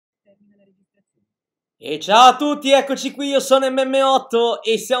E ciao a tutti, eccoci qui, io sono MM8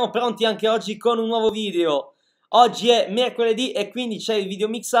 e siamo pronti anche oggi con un nuovo video. Oggi è mercoledì e quindi c'è il video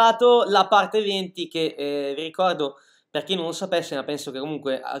mixato, la parte 20 che vi ricordo, per chi non lo sapesse, ma penso che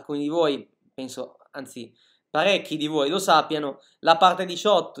comunque alcuni di voi, penso, anzi parecchi di voi lo sappiano, la parte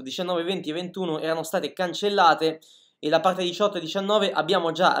 18, 19, 20 e 21 erano state cancellate e la parte 18 e 19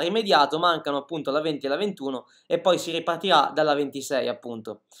 abbiamo già rimediato, mancano appunto la 20 e la 21 e poi si ripartirà dalla 26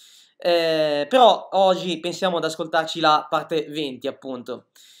 appunto. Però oggi pensiamo ad ascoltarci la parte 20 appunto,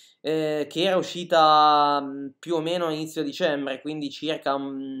 che era uscita più o meno a inizio dicembre, quindi circa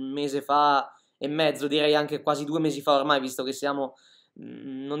un mese fa e mezzo, direi anche quasi 2 mesi fa ormai, visto che siamo,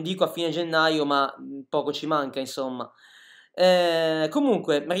 non dico a fine gennaio, ma poco ci manca insomma.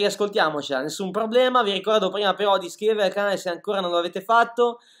 Comunque, riascoltiamocela, nessun problema. Vi ricordo prima però di iscrivervi al canale se ancora non lo avete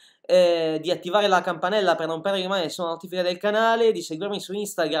fatto, di attivare la campanella per non perdere mai nessuna notifica del canale, di seguirmi su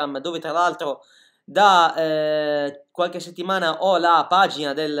Instagram, dove tra l'altro da qualche settimana ho la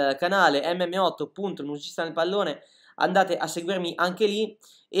pagina del canale mm8.musicista nel pallone, andate a seguirmi anche lì,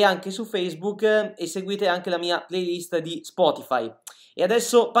 e anche su Facebook, e seguite anche la mia playlist di Spotify. E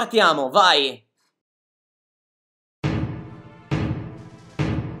adesso partiamo, vai!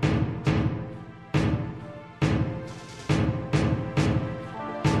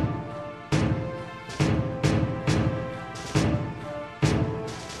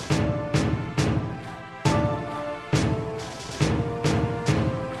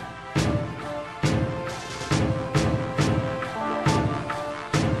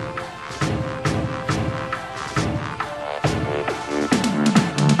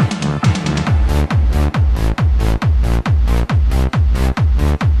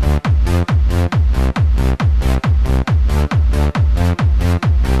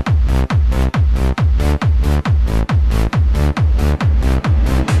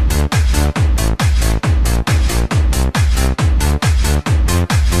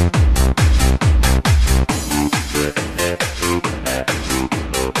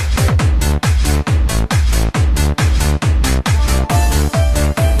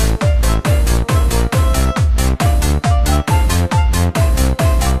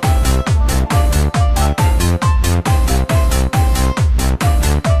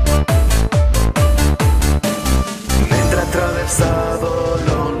 Attraversavo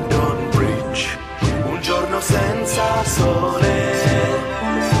London Bridge, un giorno senza sole,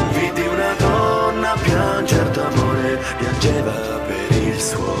 vidi una donna pianger d'amore, piangeva per il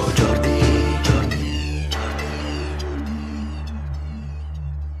suo Jordi.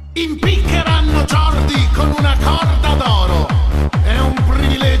 Impiccheranno Jordi con una corda d'oro, è un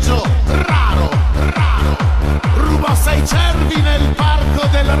privilegio raro, raro. Rubò 6 cervi nel parco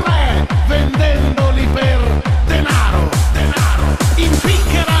del re, vendendoli per denaro, denaro.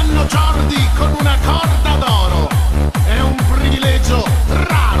 Impiccheranno Jordi con una corda d'oro, è un privilegio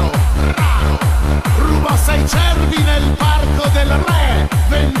raro, raro. Rubò 6 cervi nel parco del re,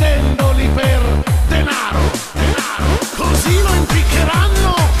 vendendoli per denaro, denaro. Così lo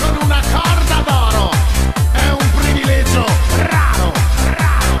impiccheranno con una corda d'oro, è un privilegio raro,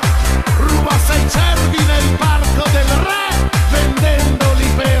 raro. Rubò 6 cervi nel parco del re, vendendoli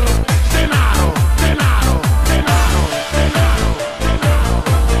per denaro, denaro, denaro, denaro, denaro,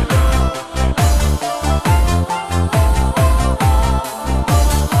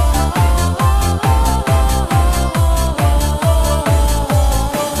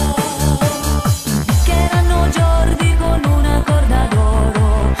 Che erano Jordi con una corda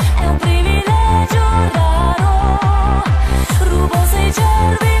d'oro, è un privilegio raro. Rubò 6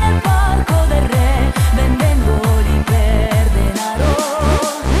 cervi nel parco del re, vendendoli per denaro.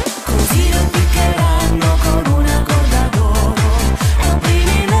 Così lo impiccheranno con una corda d'oro, è un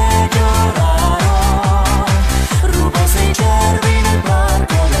privilegio raro. Rubò 6 cervi nel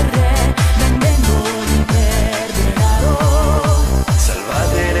parco del re, vendendoli per denaro.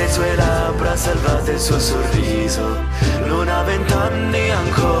 Salvate le sue labbra, salvate il suo sorriso, non ha 20 anni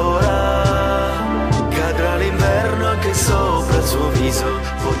ancora, cadrà l'inverno anche sopra il suo viso,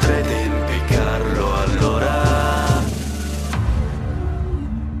 potrete impiccarlo allora.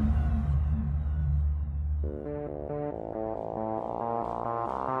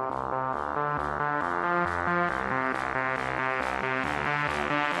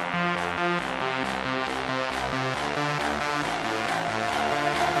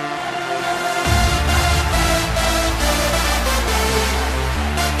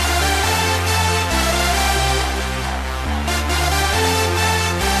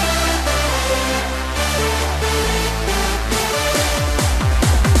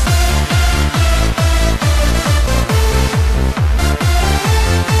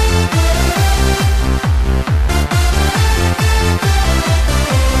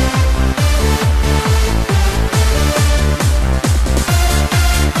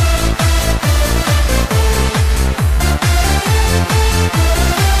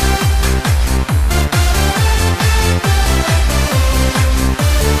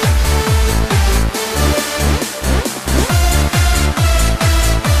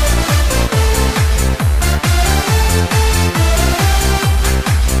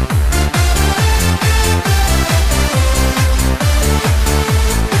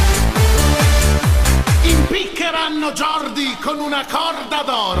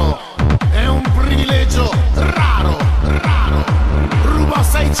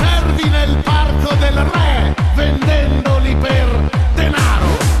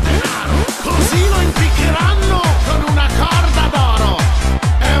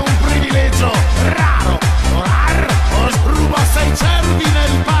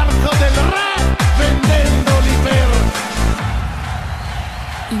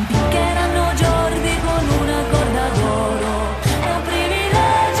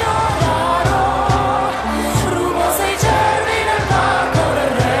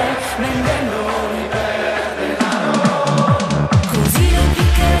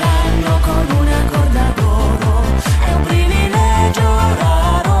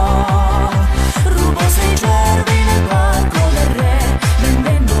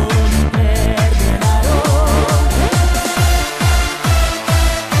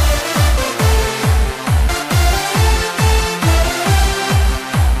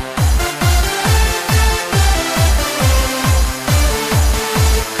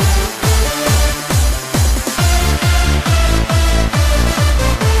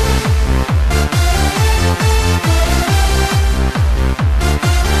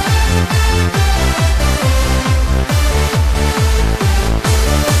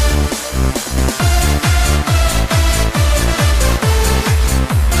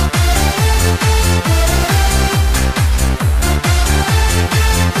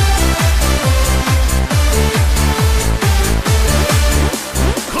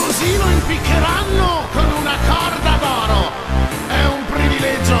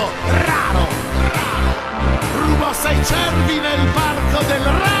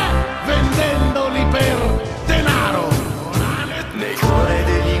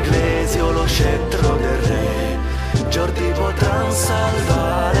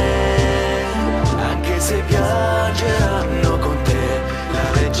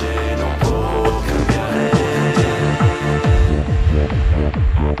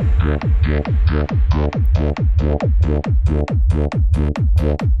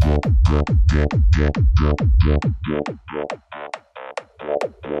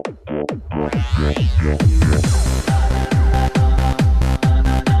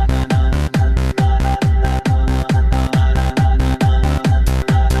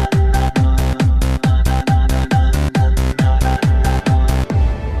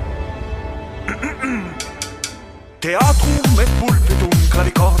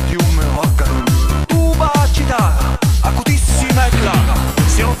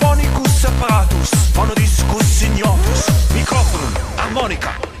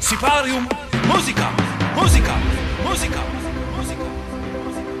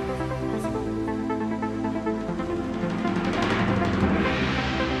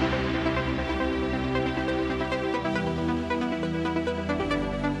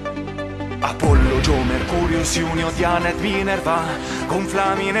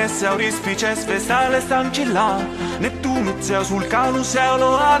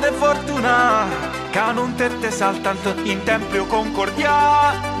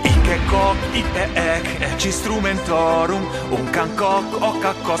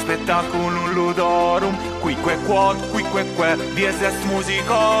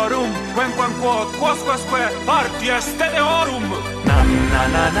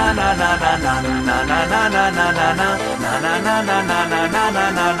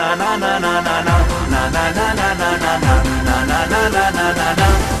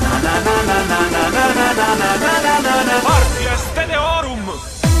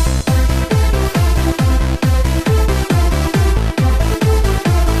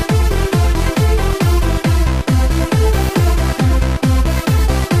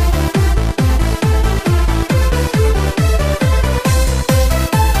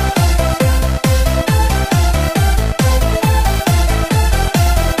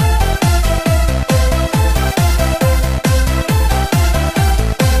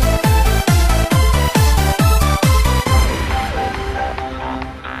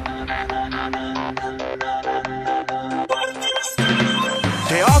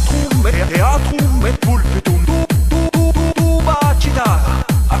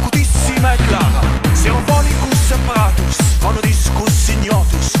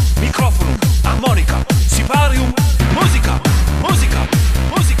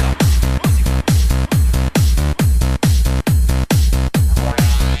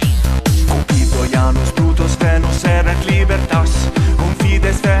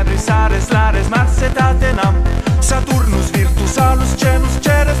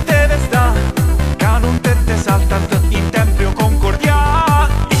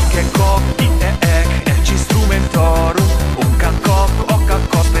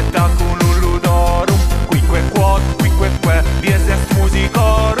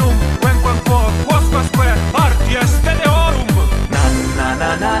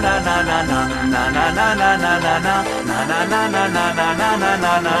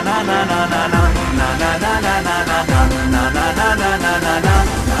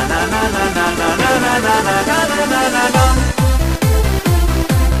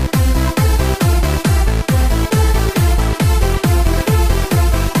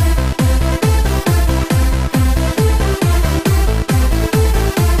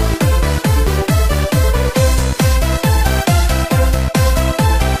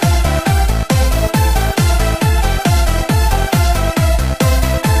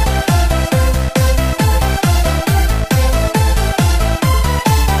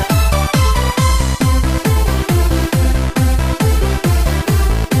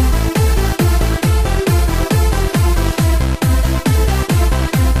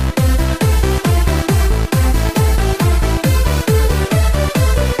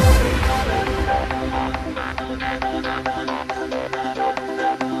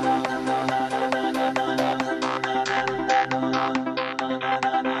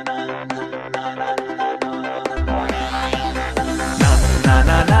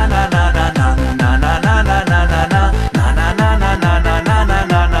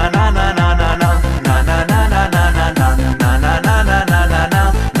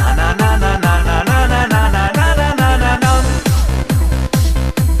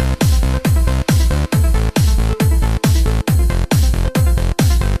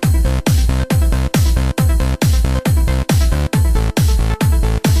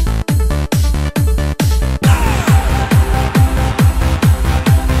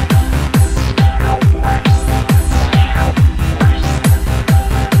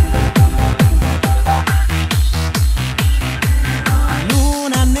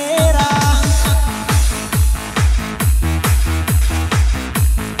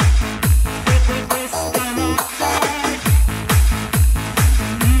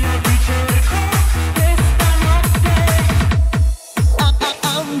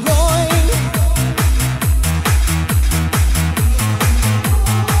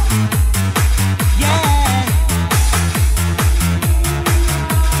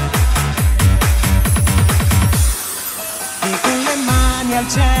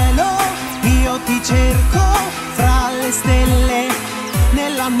 le stelle,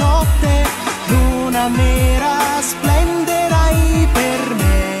 nella notte, luna nera, splenderai per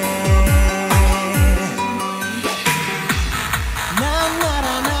me. Na na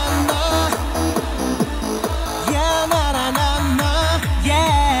na na na, yeah na na na na,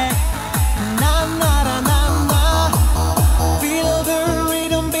 yeah, na na na na na. Feel the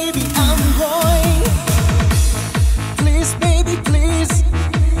rhythm, baby, I'm going. Please, baby, please.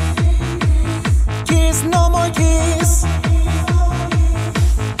 Kiss, no more kiss.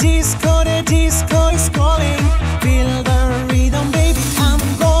 Disco, the disco is calling. Feel the rhythm, baby, I'm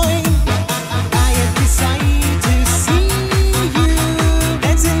going. I have decided to see you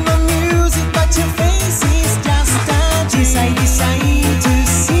dancing the music, but your face is just a dream. I decide to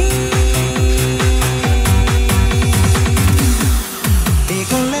see. E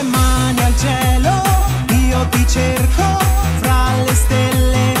con le mani al cielo io ti cerco fra le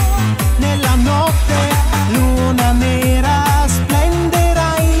stelle, nella notte, luna nera,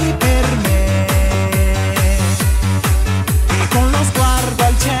 splenderai per me. E con lo sguardo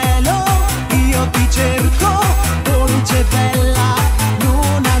al cielo io ti cerco, dolce bella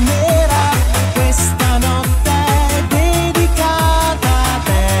luna nera, questa notte è dedicata a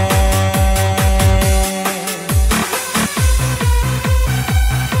te.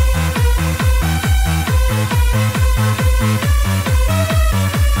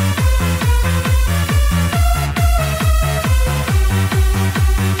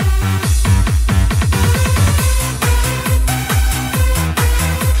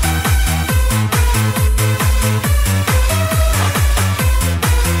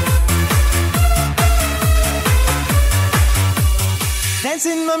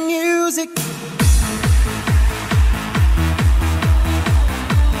 Dancing my music.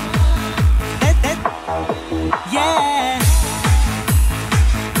 Yeah.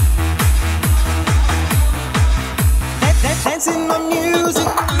 Dancing my music.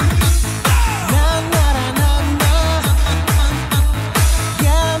 Na na na na na.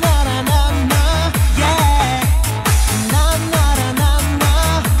 Yeah na na na na. Yeah. Na na na na na.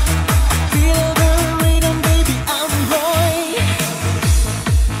 Feel the rhythm, baby, I'm going.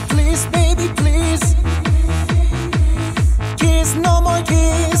 Please, baby, please. Kiss, no more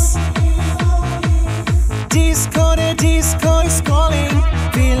kiss. Disco, the disco is calling.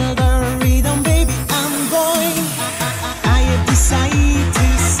 Feel the rhythm, baby, I'm going. I have decided to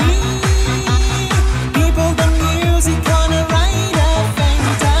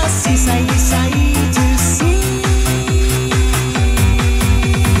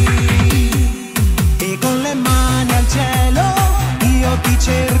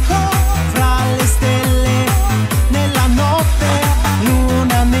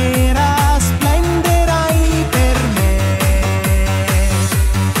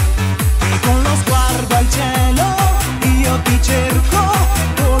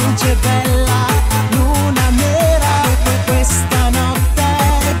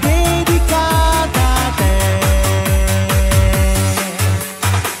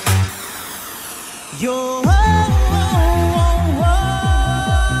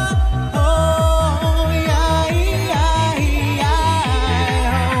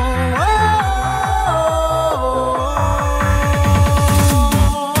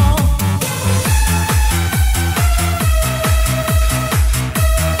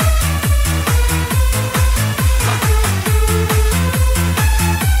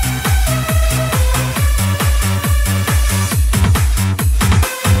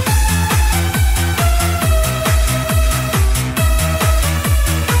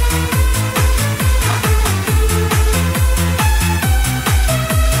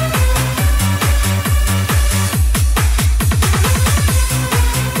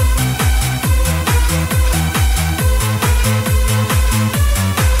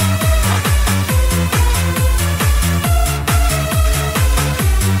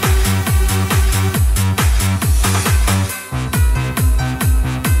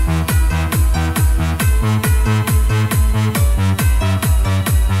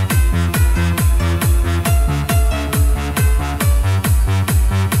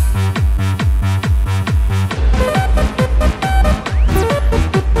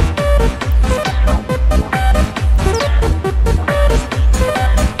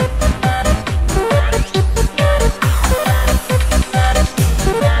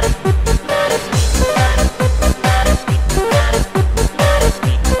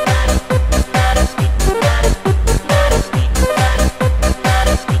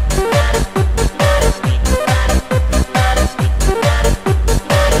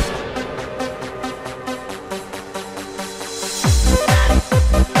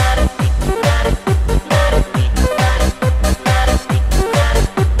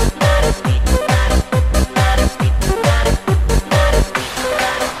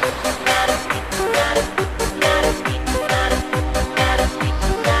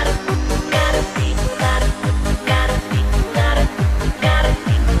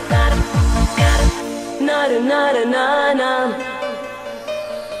На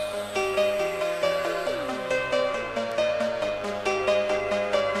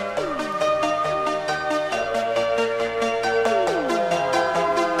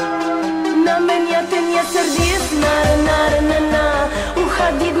меня ты не сердись, на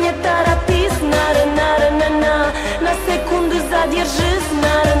уходи, не торопись, на секунду задержись,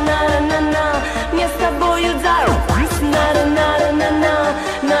 на мне с тобою зарубись, на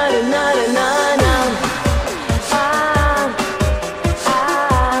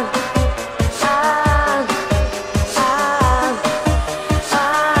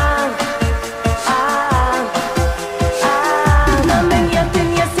На меня ты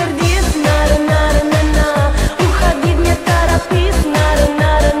не сердись, уходи, не торопись, на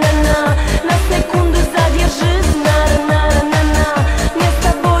секунду задержись, мне с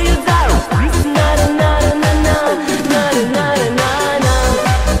тобою зарубись,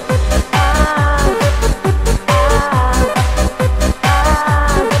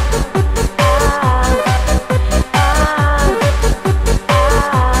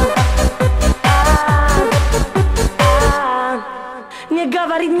 Не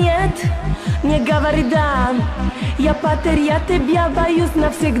говори нет, не говори да. Я потерять тебя боюсь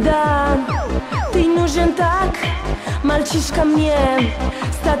навсегда. Ты нужен так, мальчишка мне,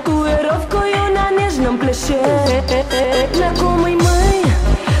 с татуировкою на нежном плече. Знакомый мы,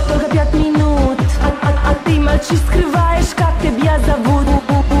 только 5 минут, а ты, мальчик, скрываешь, как тебя зовут.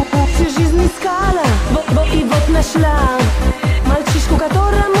 Всю жизнь искала, и вот нашла мальчишку,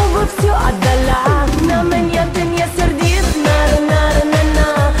 которому бы все отдала. На меня ты не сердись,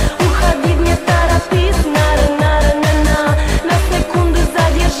 уходи, не торопись, на секунду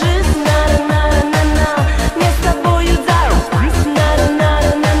задержись, мне с тобою зарубись,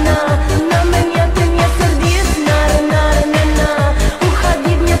 на меня ты не сердись,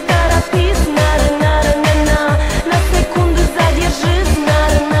 уходи, не торопись, на секунду задержись,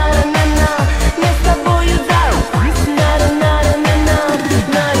 мне с тобою зарубись,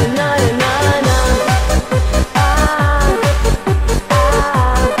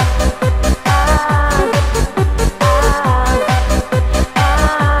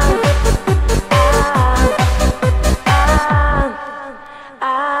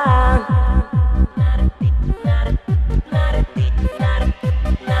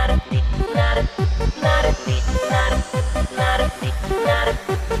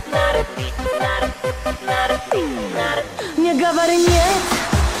 Не говори нет,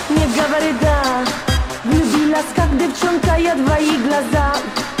 не говори да. Влюбилась, как девчонка, я твои глаза.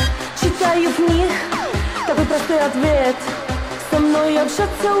 Читаю в них такой простой ответ. Со мной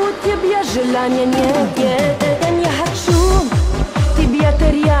общаться у тебя желания нет. Я не хочу тебя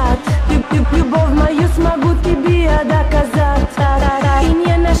терять. Любовь мою смогу тебе доказать. И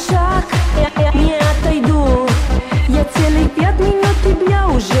не на шаг не отойду. Я целых 5 минут тебя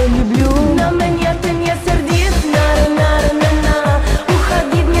уже люблю. На меня ты не сердись,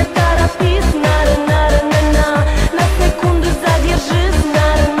 уходи, не торопись, на секунду задержись,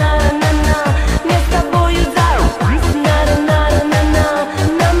 мне с тобою зарубись,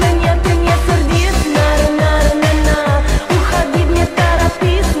 на меня ты не сердись, уходи, не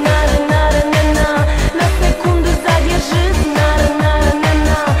торопись, на секунду задержись,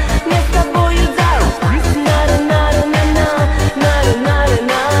 мне с тобою зарубись,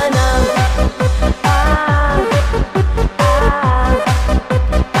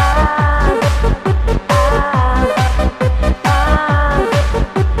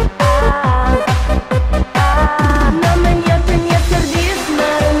 На меня ты не сердись,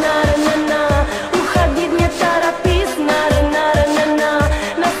 уходи, не торопись, на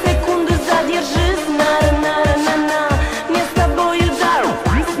секунду задержись, мне с тобою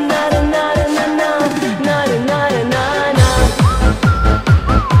зарубись,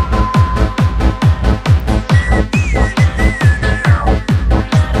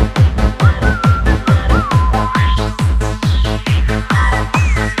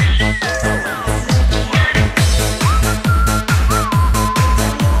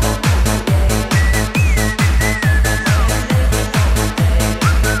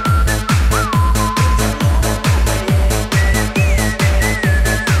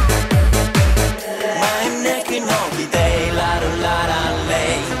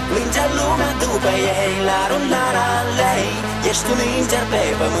 Ești un înger pe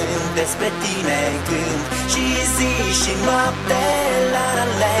pământ, despre tine cânt și zi și noapte, la la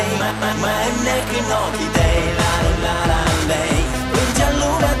lei. Mă înnec în ochii tăi, la la la lei. Plânge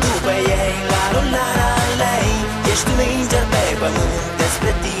lumea după ei, la la la lei. Ești un înger pe pământ,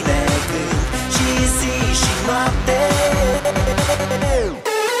 despre tine cânt și zi și noapte.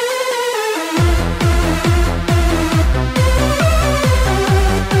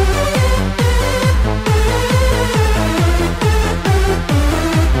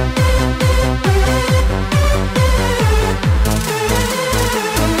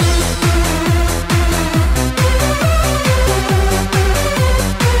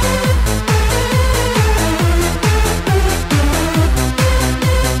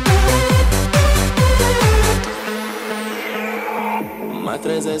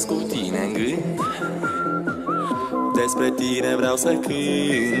 trăiesc cu tine în gând, despre tine vreau să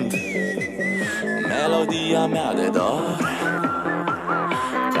cânt. Melodia mea de dor,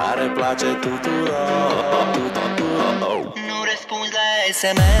 care place tuturor. Nu răspunzi la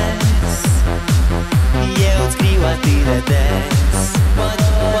SMS, eu îți scriu atât de des.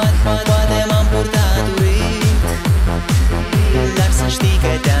 Poate m-am purtat urât, dar să știi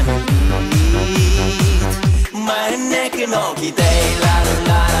că te-am iubit. Mă înnec în ochii tăi, la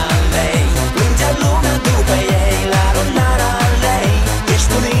la lei, plânge lumea după ei, la la lei.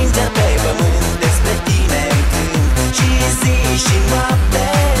 Ești un înger pe pământ, despre tine cânt și zi și noapte,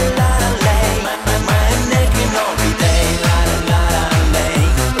 la lei. Mă înnec în ochii tăi, la lei,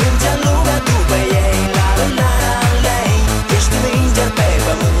 plânge lumea după ei, la lei. Ești un înger pe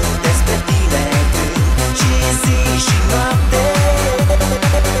pământ, despre tine cânt și zi și noapte.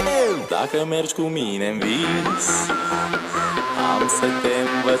 Dacă mergi cu mine în vis, am să te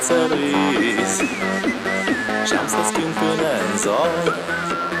învăț să râzi și am să-ți cânt până în zor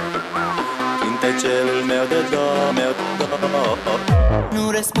cântecelul meu de dor. Nu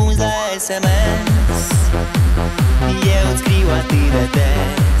răspunzi la SMS, eu îți scriu atât de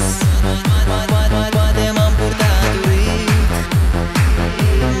des. Poate m-am purtat urât,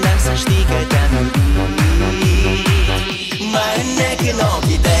 dar să știi că te-am iubit. Mă înnec în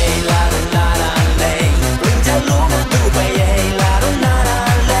ochii tăi, la lei, plânge lumea după ei, la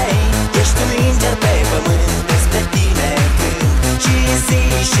lei. Ești un înger pe pământ, despre tine cânt și zi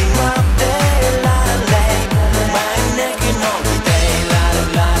și noapte, la lei. Mă înnec în ochii tăi, la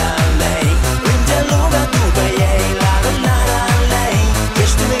lei, plânge lumea după ei, la lei.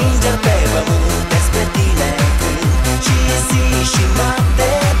 Ești un înger pe pământ, despre tine cânt și zi și noapte.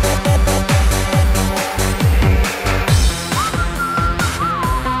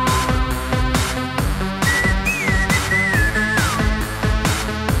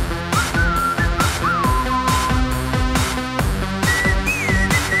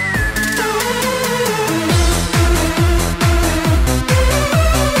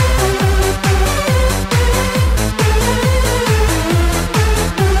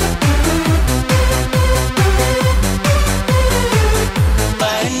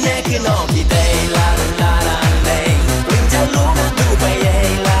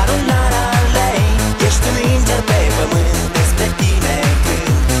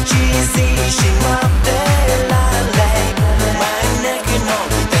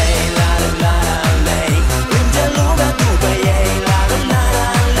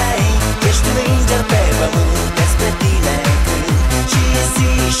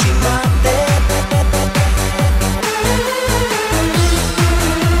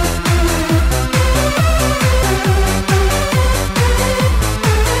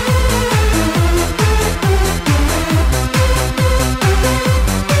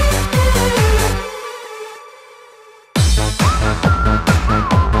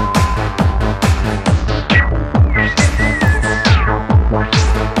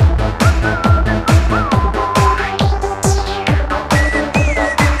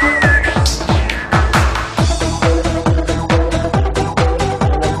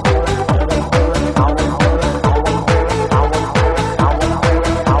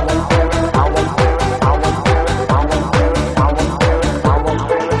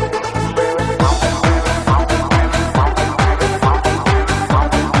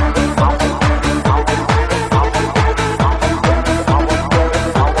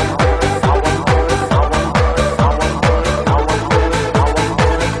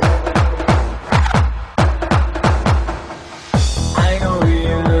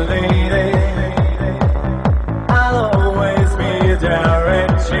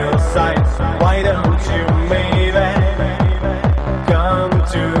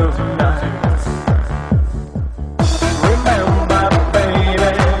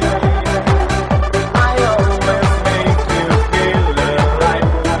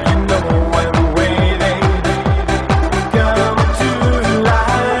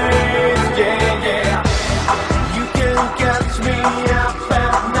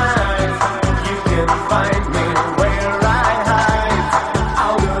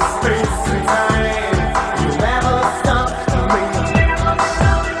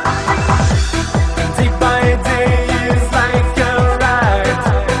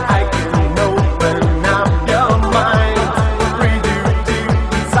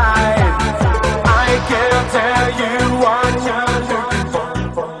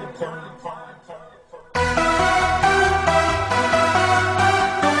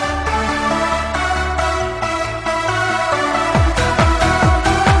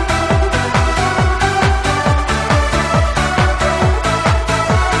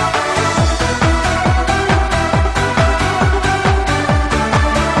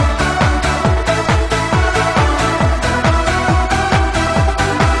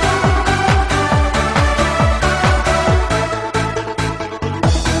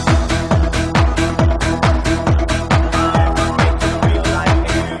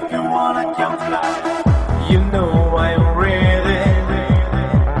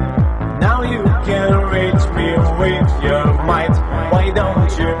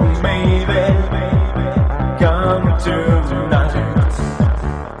 you, maybe come tonight.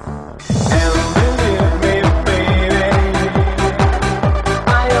 And believe me, baby, I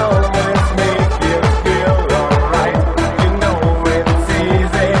always make you feel alright. You know it's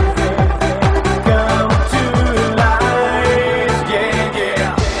easy. Come to life, yeah,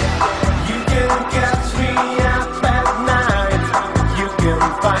 yeah. You can catch me up at night. You can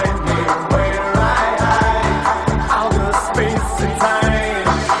find me where I hide. Out of space and time,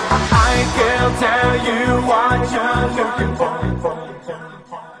 I can tell you what you're looking for.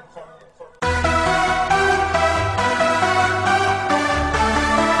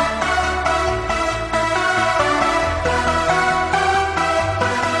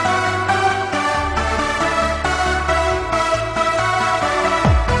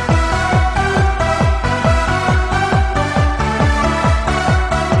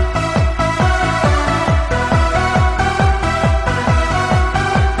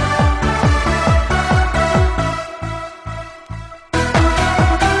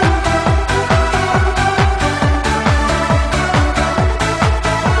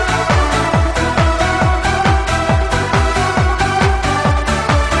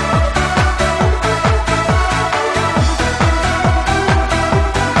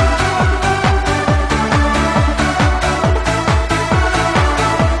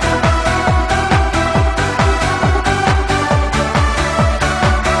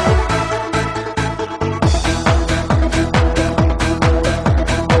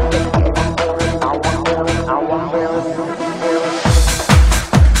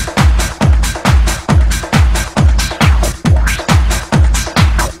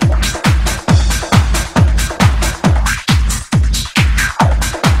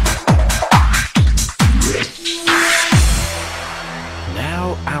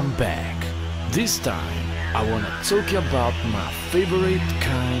 Now I'm back. This time I wanna talk about my favorite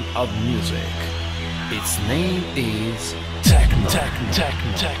kind of music. Its name is techno.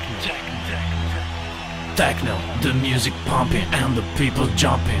 Techno, the music pumping and the people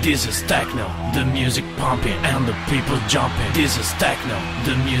jumping. This is techno, the music pumping and the people jumping. This is techno,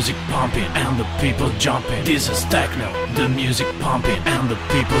 the music pumping and the people jumping. This is techno, the music pumping and the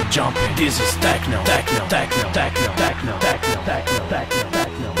people jumping. This is techno, techno, techno, techno, techno, techno, techno, techno, techno, techno,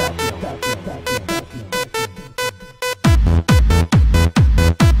 techno.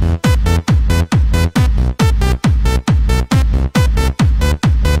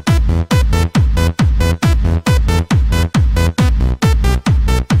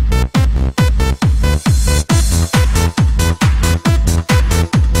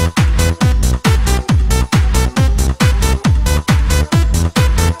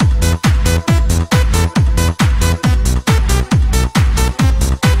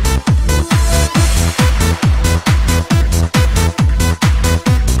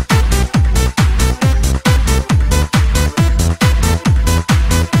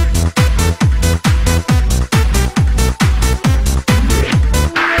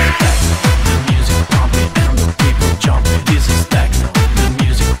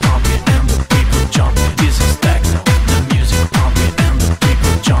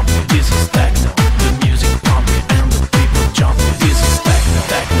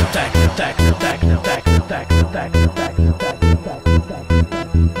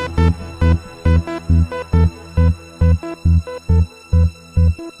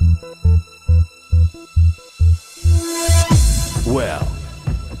 Well,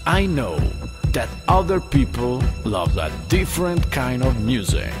 I know that other people love a different kind of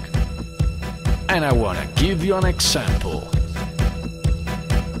music. And I wanna give you an example.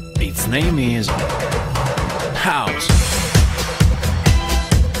 Its name is house.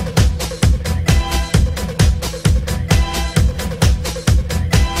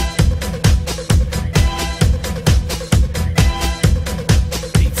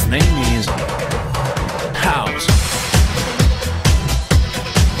 Its name is house.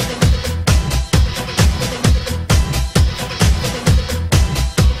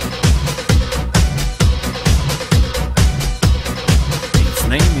 Its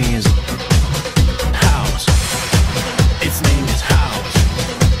name is house. Its name is house.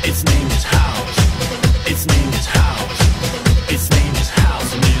 Its name is house. Its name is house. Its name is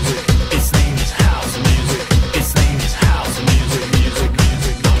house music. Its name is house music. Its name is house music. Music,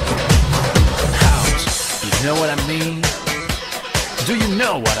 music. House. You know what I mean? Do you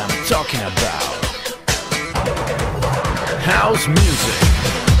know what I'm talking about? House music.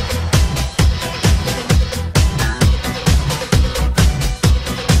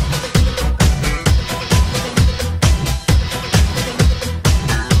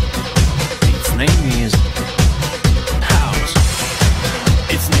 Its name is house.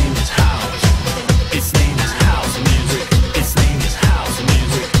 Its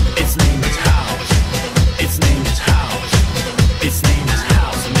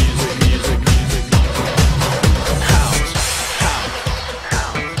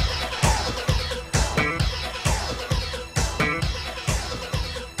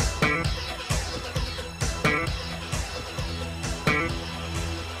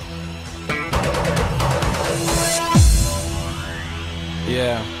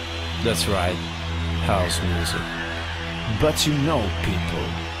That's right, house music. But you know, people,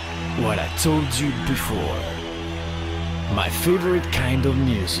 what I told you before. My favorite kind of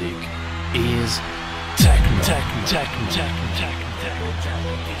music is techno. Techno, techno, techno, techno, techno.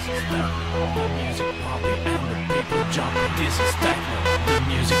 This is techno, the music pumping and the people jumping. This is techno, the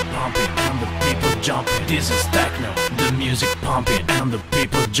music pumping and the people jumping. This is techno, the music pumping and the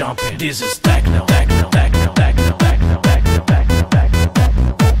people jumping. This is techno, techno, techno, techno, techno, techno, techno, techno, techno.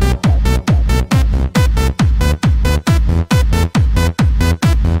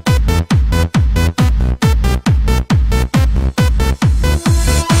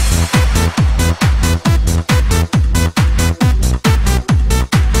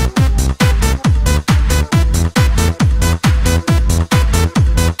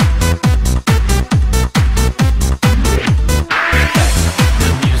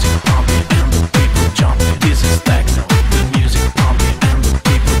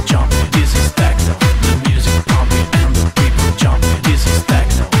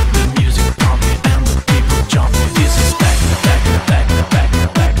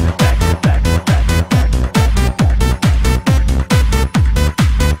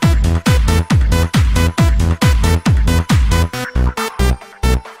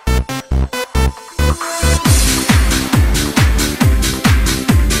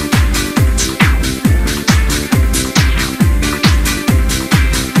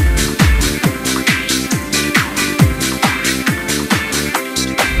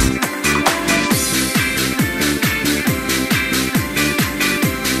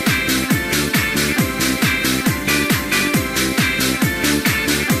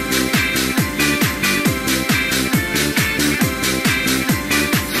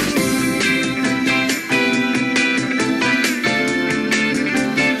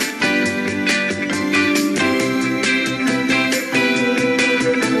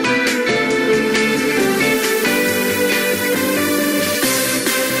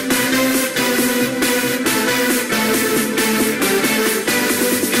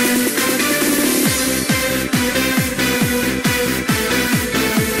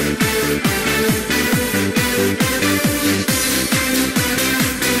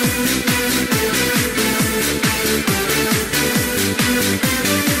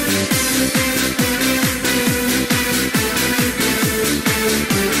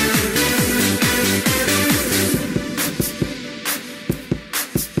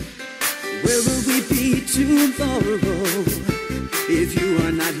 Where will we be tomorrow if you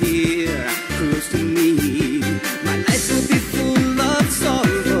are not here close to me? My life will be full of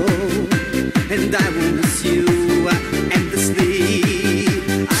sorrow, and I will miss you endlessly.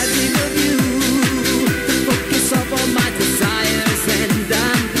 I dream of you, the focus of all my desires, and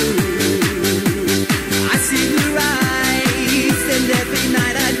I'm blue. I see your eyes, and every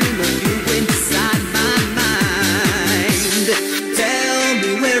night I dream of you inside my mind. Tell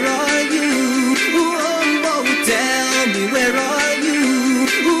me, where are you? Oh, oh, tell me, where are you?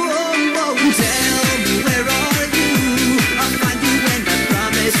 Oh, oh, tell me,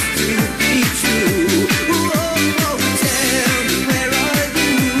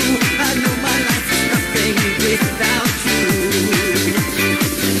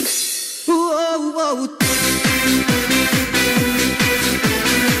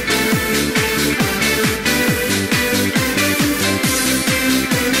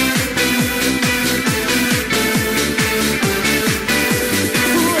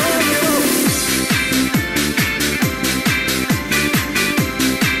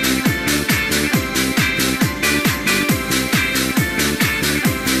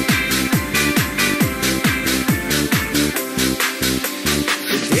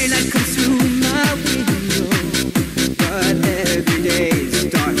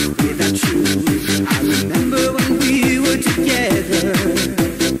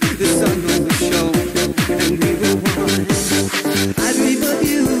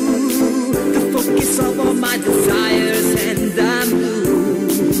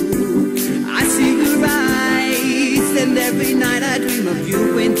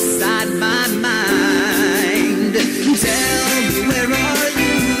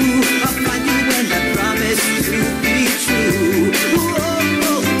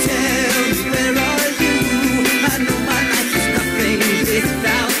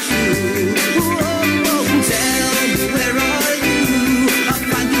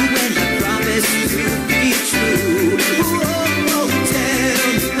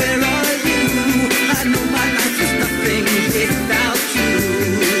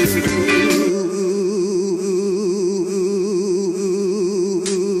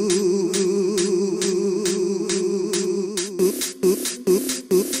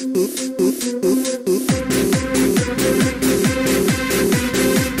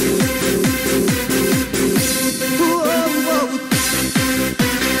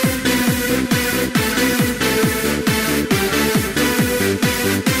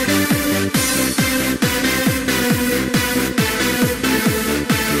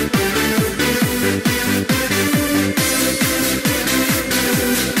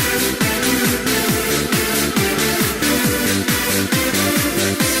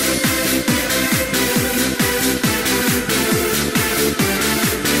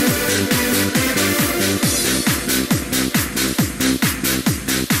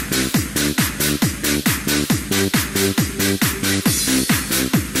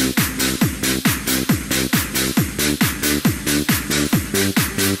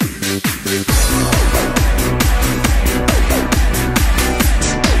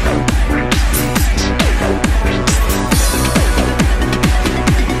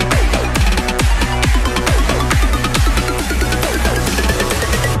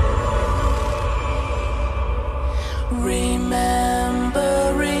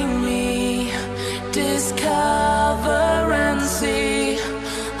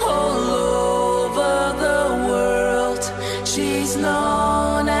 She's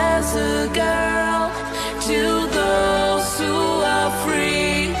known as a girl to those who are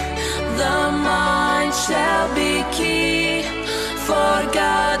free. The mind shall be key,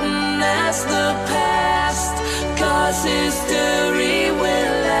 forgotten as the past, 'cause history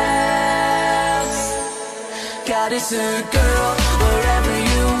will last. God is a girl wherever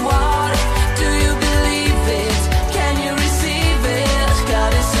you are. Do you believe it? Can you receive it?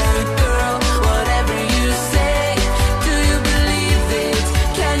 God is a girl, whatever you say. Do you believe it?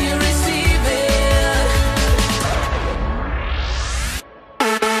 Can you receive it?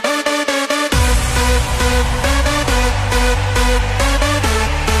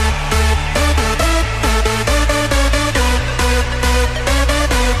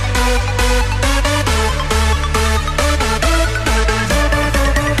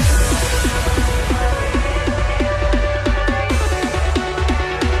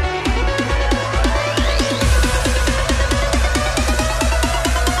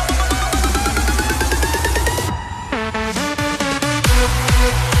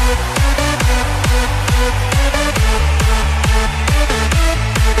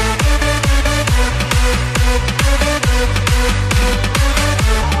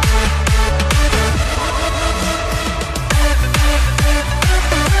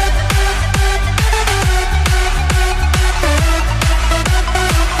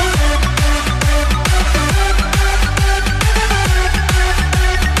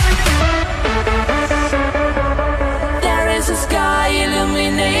 There is a sky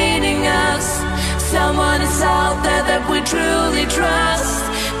illuminating us. Someone is out there that we truly trust.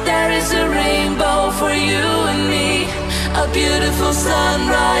 There is a rainbow for you and me, a beautiful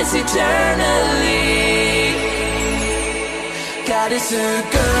sunrise eternally. God is a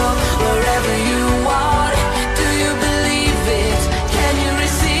girl wherever you are. Do you believe it? Can you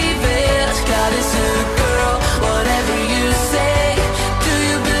receive it? God is a girl, whatever you say. Do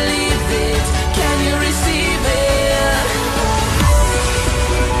you believe it? Can you receive it?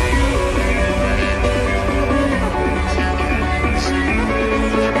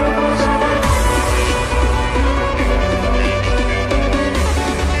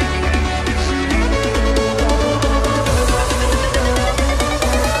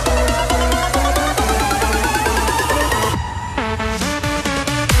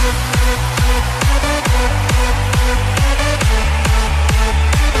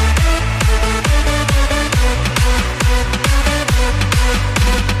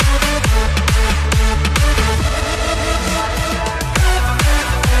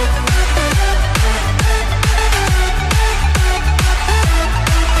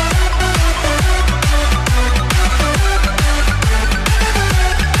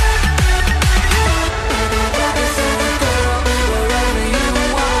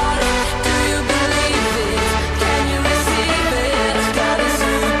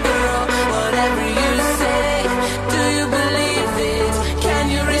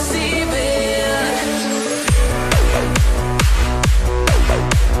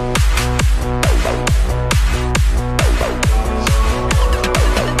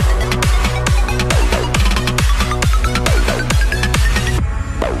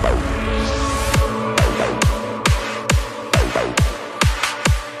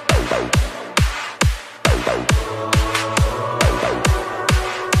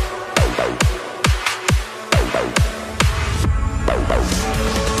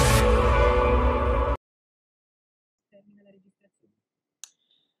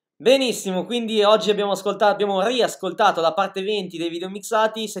 Benissimo, quindi oggi abbiamo riascoltato la parte 20 dei video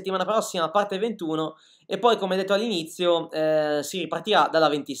mixati, settimana prossima parte 21 e poi come detto all'inizio si ripartirà dalla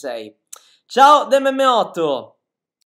 26. Ciao da MM8!